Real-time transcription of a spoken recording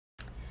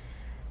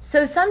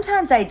So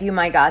sometimes I do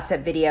my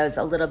gossip videos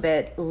a little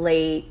bit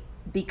late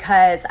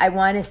because I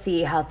want to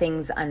see how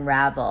things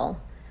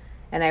unravel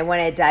and I want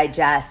to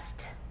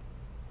digest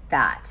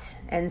that.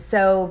 And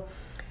so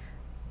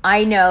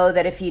I know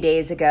that a few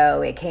days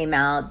ago it came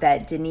out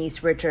that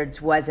Denise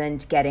Richards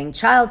wasn't getting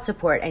child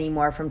support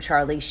anymore from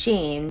Charlie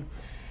Sheen.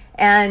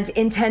 And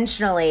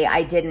intentionally,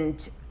 I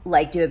didn't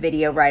do a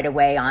video right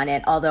away on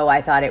it, although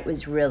I thought it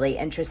was really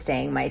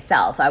interesting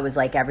myself. I was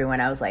like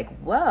everyone, I was like,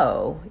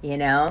 whoa, you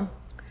know?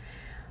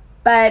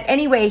 But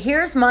anyway,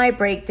 here's my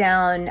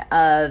breakdown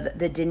of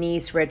the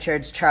Denise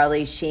Richards,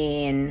 Charlie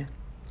Sheen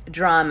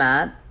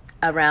drama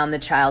around the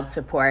child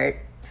support.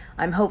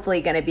 I'm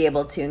hopefully going to be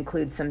able to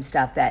include some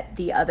stuff that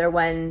the other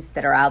ones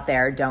that are out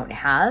there don't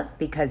have,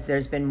 because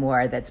there's been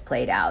more that's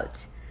played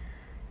out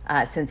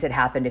since it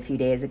happened a few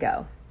days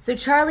ago. So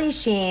Charlie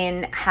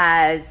Sheen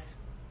has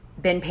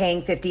been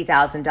paying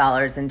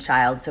 $50,000 in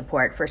child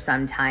support for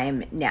some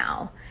time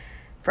now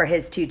for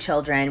his two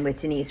children with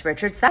Denise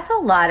Richards. That's a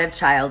lot of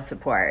child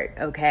support,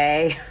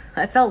 okay?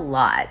 That's a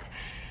lot.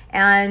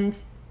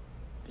 And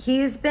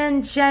he's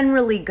been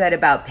generally good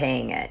about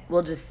paying it.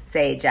 We'll just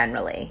say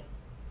generally.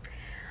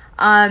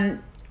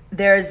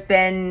 There's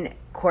been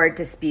court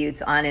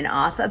disputes on and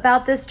off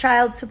about this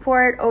child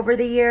support over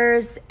the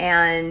years.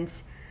 And,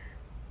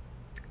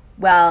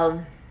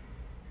 well,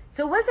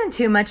 so it wasn't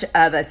too much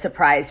of a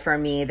surprise for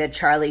me that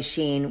Charlie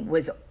Sheen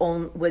was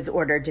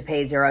ordered to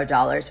pay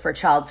 $0 for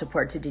child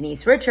support to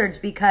Denise Richards,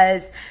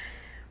 because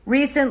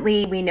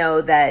recently we know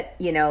that,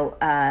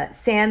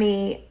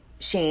 Sammy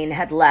Sheen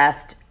had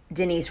left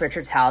Denise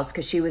Richards' house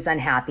because she was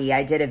unhappy.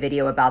 I did a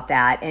video about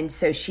that. And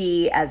so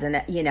she, as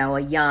a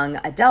young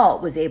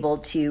adult, was able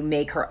to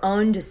make her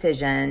own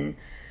decision,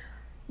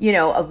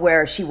 of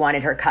where she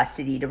wanted her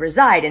custody to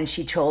reside. And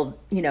she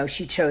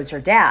chose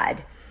her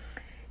dad.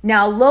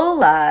 Now,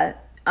 Lola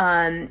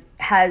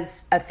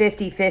has a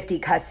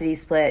 50-50 custody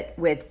split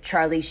with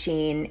Charlie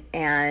Sheen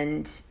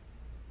and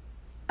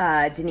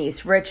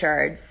Denise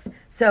Richards.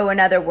 So in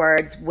other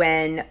words,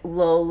 when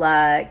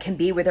Lola can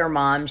be with her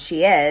mom,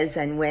 she is.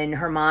 And when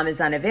her mom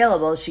is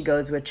unavailable, she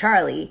goes with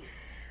Charlie.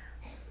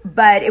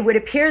 But it would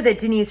appear that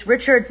Denise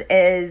Richards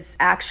is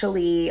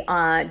actually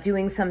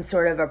doing some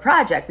sort of a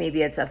project.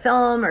 Maybe it's a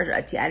film or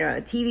a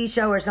TV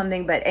show or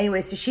something. But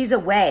anyway, so she's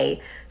away.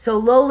 So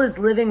Lola's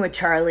living with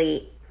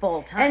Charlie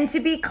full time. And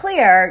to be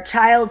clear,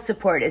 child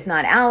support is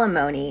not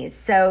alimony.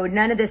 So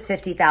none of this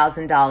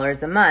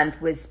 $50,000 a month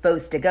was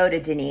supposed to go to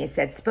Denise.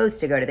 It's supposed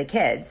to go to the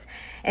kids.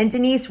 And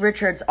Denise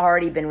Richards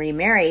already been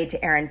remarried to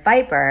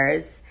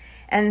Phypers.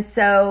 And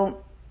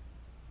so,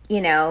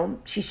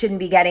 she shouldn't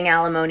be getting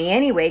alimony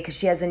anyway because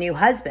she has a new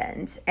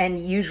husband. And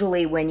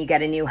usually when you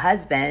get a new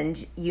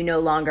husband, you no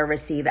longer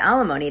receive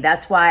alimony.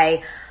 That's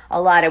why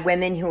a lot of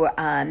women who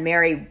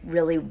marry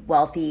really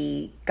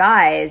wealthy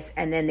guys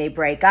and then they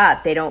break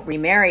up, they don't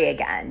remarry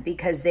again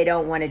because they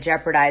don't want to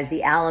jeopardize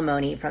the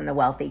alimony from the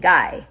wealthy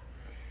guy.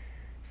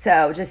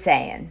 So just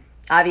saying.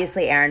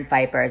 Obviously,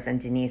 Phypers and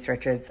Denise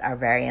Richards are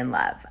very in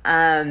love.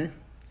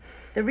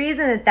 The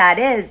reason that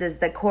is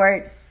the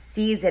court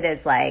sees it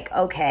as like,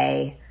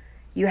 okay,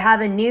 you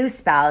have a new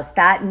spouse.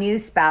 That new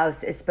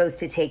spouse is supposed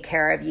to take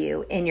care of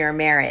you in your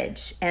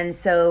marriage. And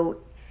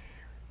so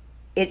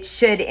it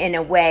should, in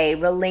a way,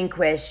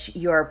 relinquish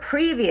your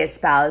previous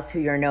spouse who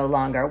you're no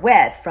longer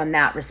with from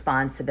that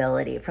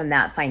responsibility, from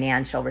that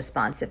financial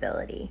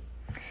responsibility.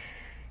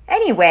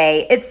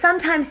 Anyway, it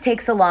sometimes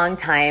takes a long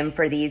time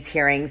for these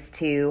hearings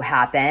to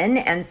happen.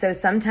 And so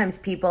sometimes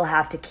people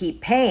have to keep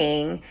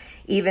paying,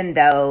 even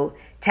though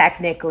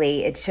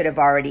technically it should have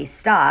already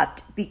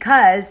stopped,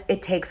 because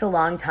it takes a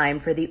long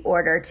time for the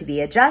order to be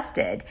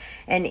adjusted.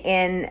 And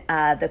in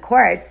the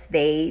courts,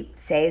 they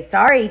say,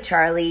 sorry,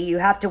 Charlie, you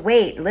have to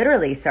wait.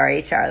 Literally,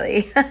 sorry,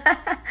 Charlie.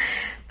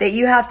 That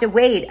you have to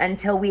wait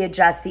until we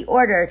adjust the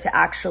order to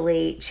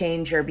actually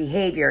change your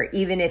behavior,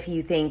 even if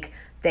you think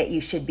that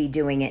you should be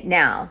doing it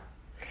now.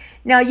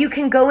 Now, you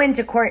can go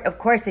into court, of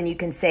course, and you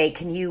can say,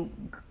 can you,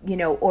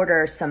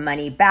 order some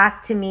money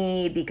back to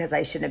me because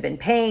I shouldn't have been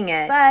paying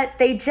it. But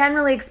they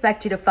generally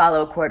expect you to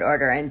follow a court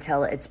order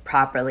until it's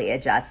properly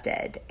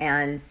adjusted.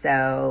 And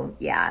so,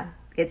 yeah,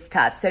 it's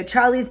tough. So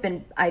Charlie's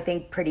been, I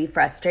think, pretty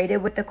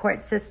frustrated with the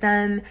court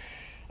system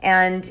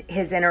and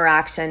his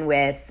interaction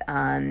with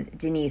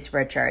Denise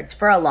Richards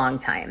for a long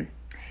time.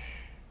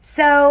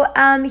 So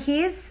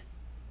he's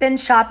been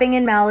shopping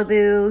in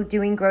Malibu,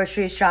 doing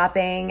grocery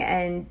shopping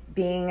and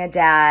being a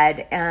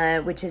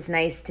dad, which is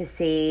nice to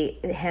see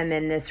him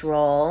in this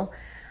role.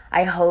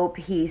 I hope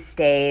he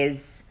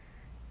stays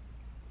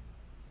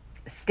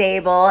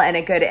stable and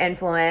a good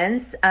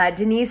influence.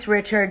 Denise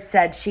Richards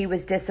said she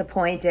was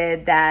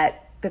disappointed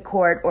that the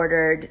court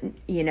ordered,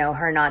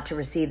 her not to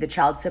receive the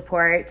child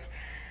support.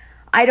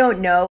 I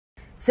don't know.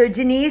 So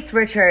Denise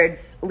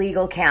Richards'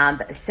 legal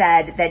camp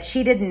said that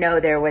she didn't know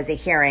there was a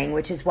hearing,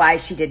 which is why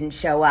she didn't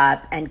show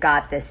up and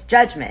got this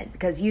judgment.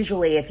 Because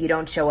usually if you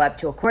don't show up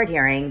to a court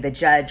hearing, the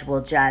judge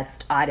will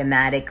just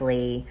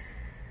automatically,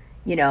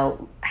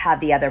 have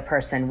the other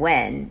person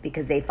win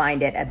because they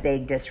find it a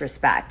big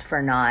disrespect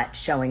for not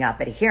showing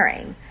up at a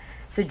hearing.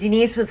 So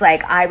Denise was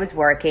like, I was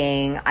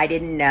working. I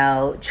didn't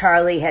know.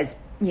 Charlie has,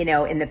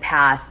 in the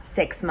past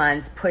 6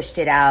 months pushed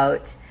it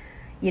out,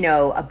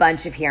 a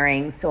bunch of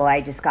hearings. So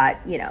I just got,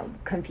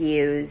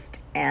 confused,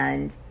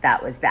 and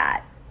that was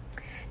that.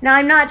 Now,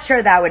 I'm not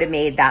sure that would have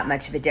made that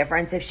much of a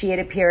difference if she had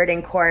appeared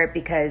in court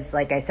because,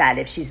 like I said,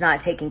 if she's not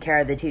taking care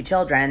of the 2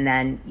 children,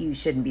 then you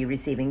shouldn't be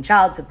receiving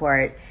child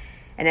support.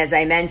 And as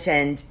I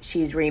mentioned,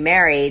 she's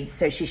remarried,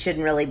 so she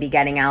shouldn't really be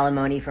getting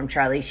alimony from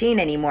Charlie Sheen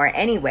anymore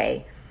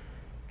anyway.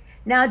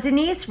 Now,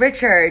 Denise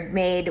Richards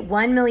made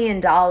 $1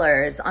 million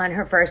on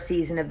her first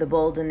season of The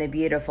Bold and the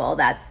Beautiful.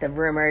 That's the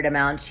rumored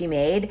amount she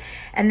made.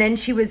 And then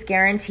she was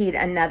guaranteed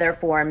another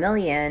 $4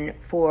 million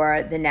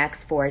for the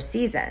next 4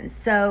 seasons.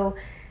 So,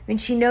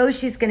 she knows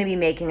she's going to be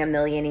making $1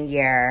 million a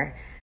year.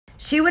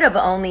 She would have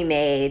only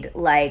made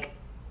like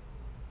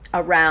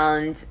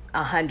around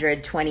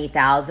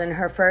 $120,000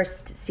 her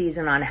first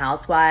season on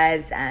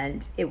Housewives,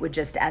 and it would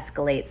just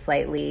escalate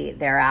slightly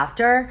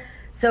thereafter.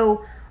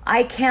 So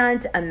I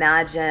can't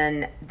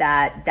imagine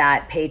that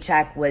that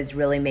paycheck was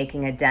really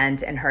making a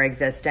dent in her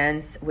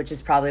existence, which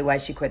is probably why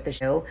she quit the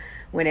show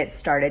when it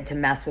started to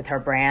mess with her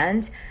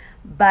brand.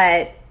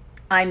 But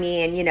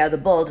The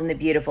Bold and the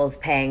Beautiful is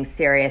paying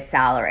serious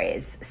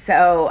salaries.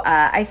 So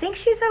I think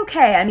she's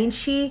okay.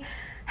 She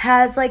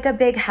has like a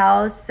big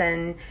house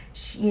and,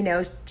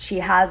 she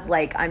has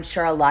like, I'm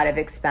sure, a lot of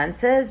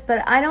expenses,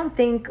 but I don't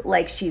think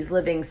like she's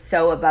living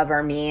so above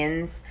her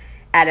means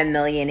at $1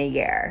 million a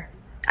year.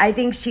 I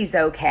think she's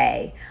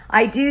okay.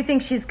 I do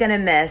think she's going to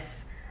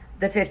miss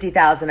the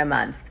 $50,000 a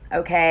month.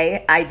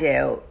 Okay. I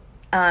do.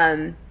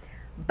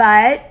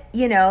 But,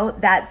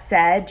 that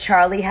said,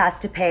 Charlie has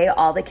to pay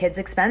all the kids'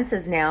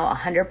 expenses now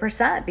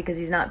 100% because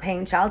he's not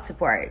paying child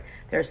support.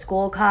 Their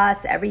school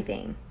costs,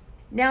 everything.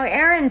 Now,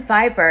 Aaron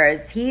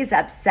Phypers, he's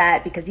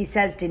upset because he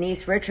says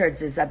Denise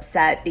Richards is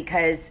upset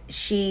because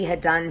she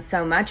had done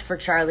so much for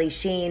Charlie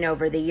Sheen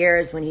over the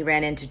years when he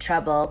ran into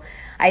trouble.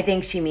 I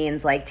think she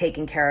means like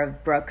taking care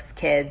of Brooke's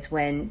kids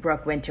when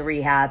Brooke went to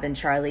rehab and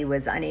Charlie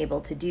was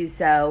unable to do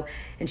so.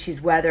 And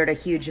she's weathered a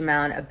huge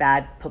amount of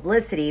bad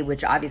publicity,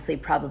 which obviously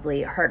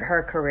probably hurt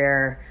her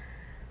career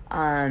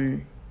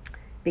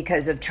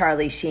because of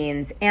Charlie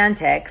Sheen's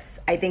antics.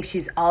 I think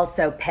she's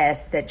also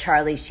pissed that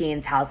Charlie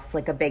Sheen's house is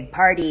like a big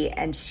party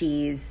and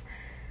she's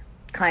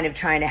kind of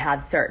trying to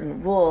have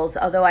certain rules,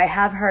 although I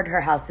have heard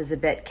her house is a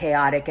bit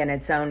chaotic in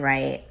its own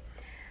right.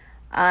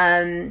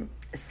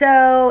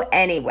 So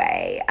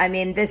anyway,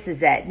 this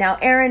is it. Now,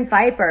 Aaron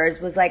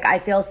Phypers was like, I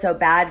feel so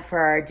bad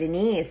for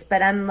Denise,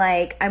 but I'm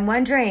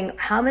wondering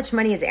how much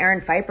money is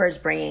Aaron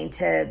Phypers bringing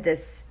to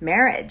this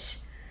marriage?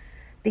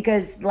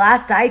 Because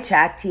last I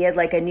checked, he had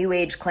like a new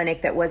age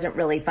clinic that wasn't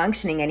really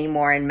functioning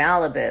anymore in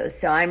Malibu.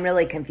 So I'm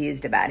really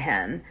confused about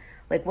him.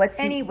 Like, what's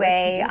he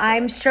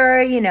I'm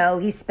sure,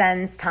 he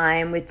spends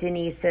time with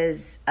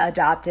Denise's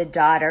adopted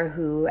daughter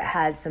who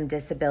has some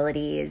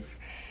disabilities.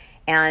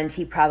 And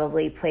he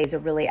probably plays a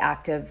really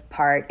active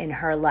part in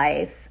her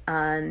life,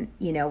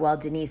 while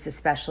Denise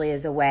especially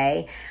is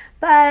away.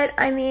 But,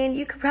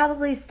 you could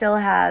probably still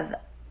have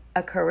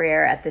a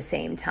career at the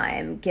same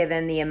time,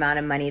 given the amount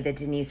of money that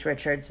Denise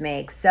Richards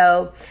makes.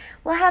 So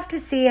we'll have to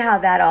see how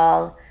that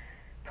all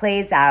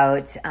plays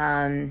out.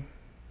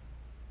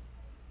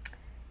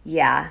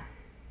 Yeah.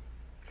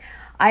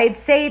 I'd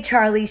say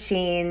Charlie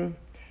Sheen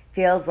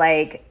feels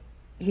like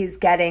he's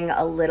getting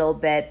a little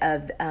bit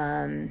of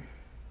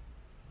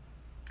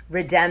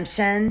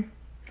redemption,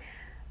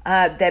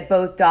 that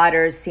both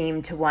daughters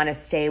seem to want to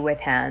stay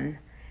with him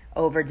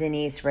over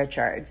Denise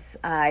Richards.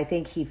 I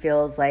think he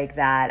feels like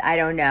that. I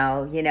don't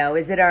know.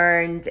 Is it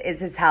earned? Is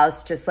his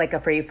house just like a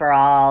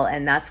free-for-all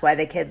and that's why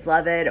the kids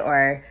love it?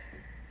 Or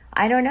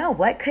I don't know.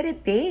 What could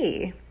it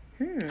be?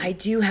 I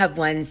do have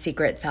one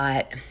secret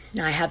thought.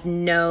 I have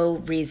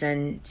no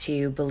reason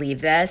to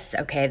believe this.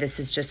 Okay, this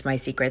is just my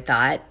secret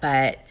thought.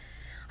 But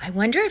I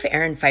wonder if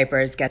Aaron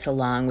Phypers gets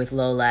along with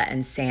Lola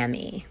and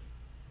Sammy.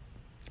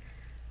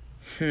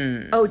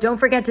 Oh, don't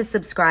forget to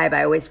subscribe.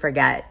 I always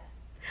forget.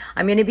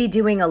 I'm going to be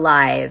doing a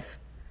live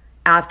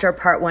after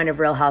part 1 of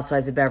Real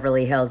Housewives of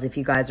Beverly Hills if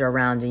you guys are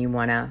around and you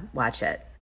want to watch it.